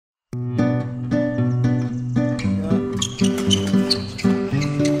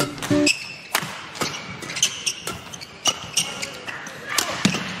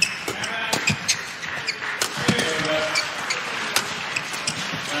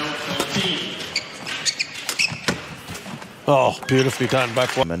Oh, beautifully done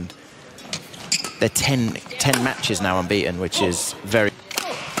back one. And they're 10 matches now unbeaten, which is very...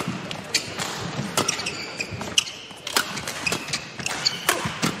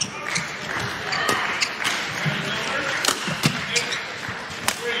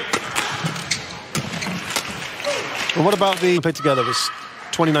 Well, what about the played together? It was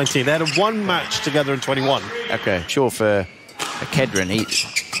 2019. They had one match together in 21. Okay, sure, for Kedren,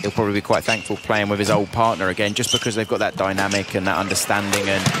 he'll probably be quite thankful playing with his old partner again, just because they've got that dynamic and that understanding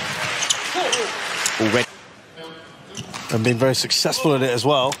and already... And been very successful at it as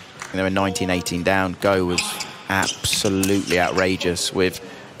well. They were 19-18 down. Goh was absolutely outrageous with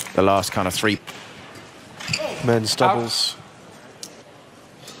the last kind of 3. Men's doubles.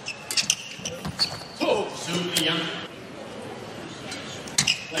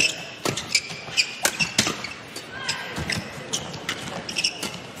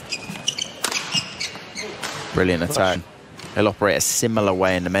 Brilliant attack. He'll operate a similar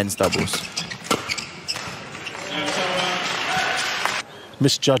way in the men's doubles.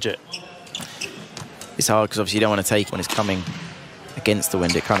 Misjudge it. It's hard because obviously you don't want to take it when it's coming against the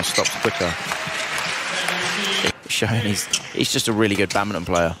wind. It kind of stops quicker. It's showing he's just a really good badminton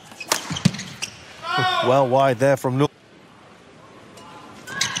player. Well wide there from Nur.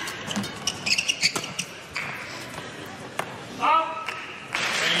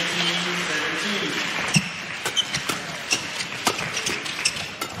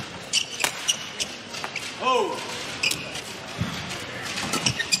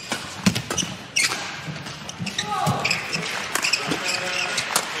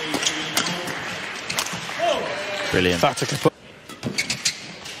 Brilliant. Fantastic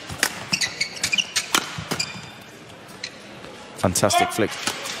flick.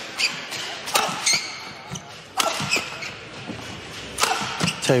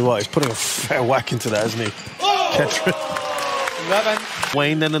 Tell you what, he's putting a fair whack into that, isn't he? Kedren.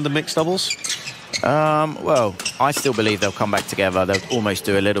 Wayne then in the mixed doubles? Well, I still believe they'll come back together. They'll almost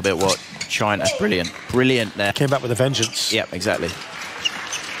do a little bit what China... Brilliant. Brilliant there. Came back with a vengeance. Yep, exactly.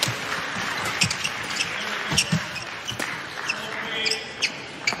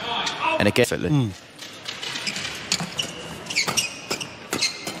 And again...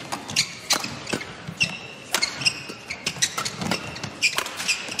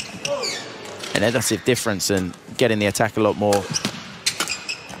 An editive difference and getting the attack a lot more.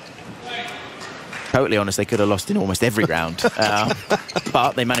 Totally honest, they could have lost in almost every round,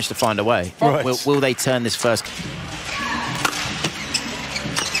 but they managed to find a way. Right. Will they turn this first?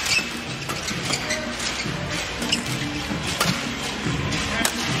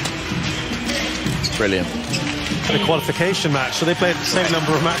 Brilliant. The qualification match, so they played the same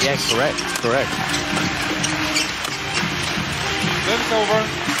number of matches. Yeah, correct. It's over.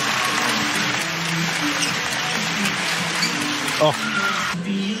 Oh.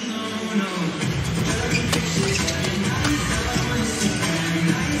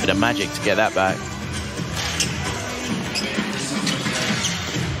 Bit of magic to get that back.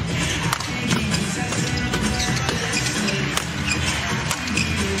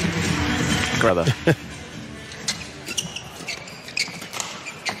 Brother.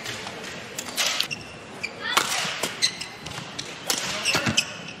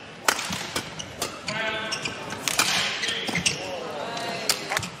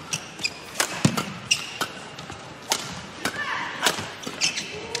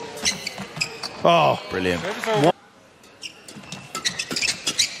 Oh, brilliant.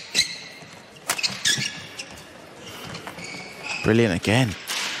 Brilliant again.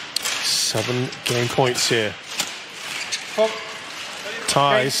 7 game points here.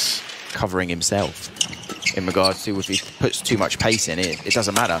 Ties. Covering himself in regards to if he puts too much pace in it, it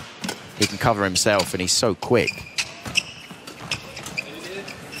doesn't matter. He can cover himself and he's so quick.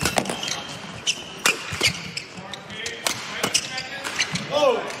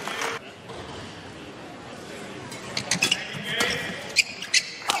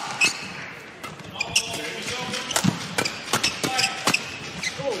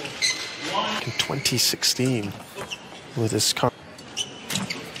 In 2016 with his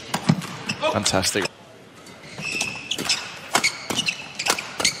fantastic.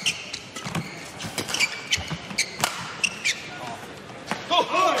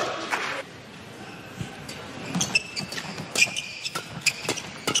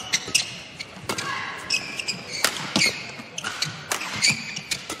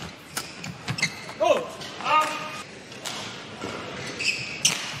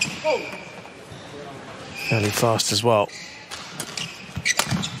 fairly fast as well.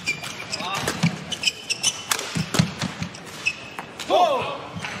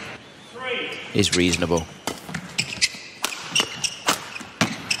 Is reasonable.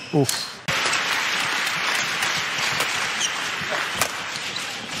 Oof.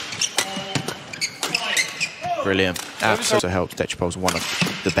 Brilliant. Absolutely helps. Dechapol's one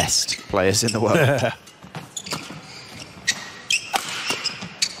of the best players in the world.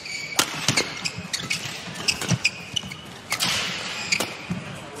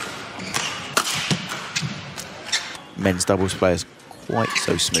 Men's doubles players quite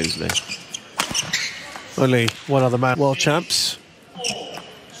so smoothly. Only one other man. World champs.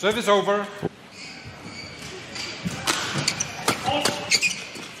 Service over.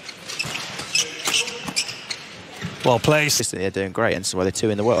 Well placed. They're doing great, and so they're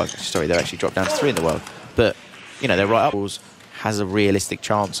 2 in the world. Sorry, they've actually dropped down to 3 in the world. But, you know, their right up has a realistic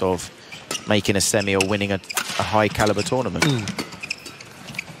chance of making a semi or winning a high caliber tournament.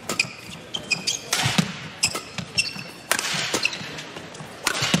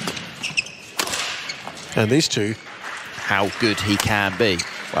 And these two. How good he can be.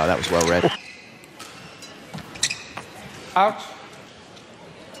 Wow, that was well read. Out.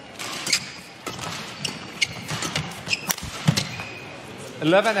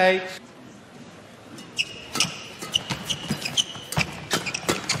 (11-8).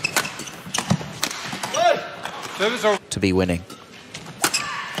 Service over. To be winning.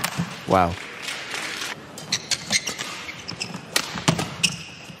 Wow.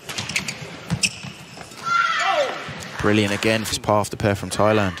 Brilliant again for his path to pair from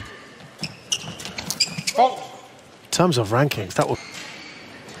Thailand. Oh. In terms of rankings, that was...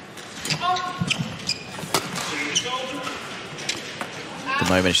 At the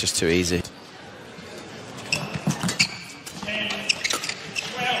moment, it's just too easy.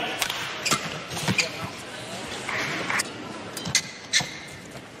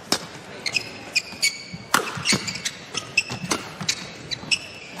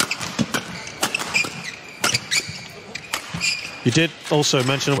 You did also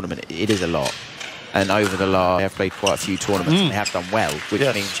mention... Tournament, it is a lot. And over the last... They have played quite a few tournaments and they have done well, which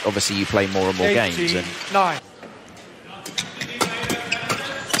means obviously you play more and more games. And 9.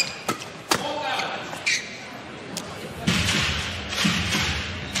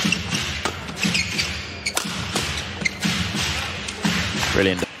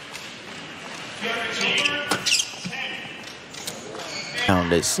 brilliant.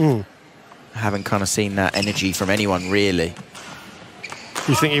 And it's haven't kind of seen that energy from anyone really.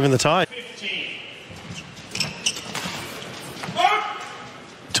 You think even the tie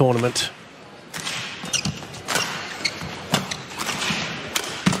tournament?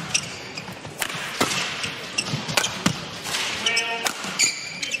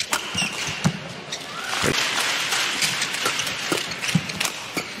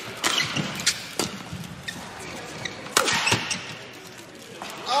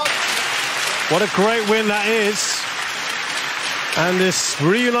 What a great win that is. And this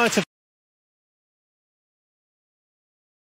reunited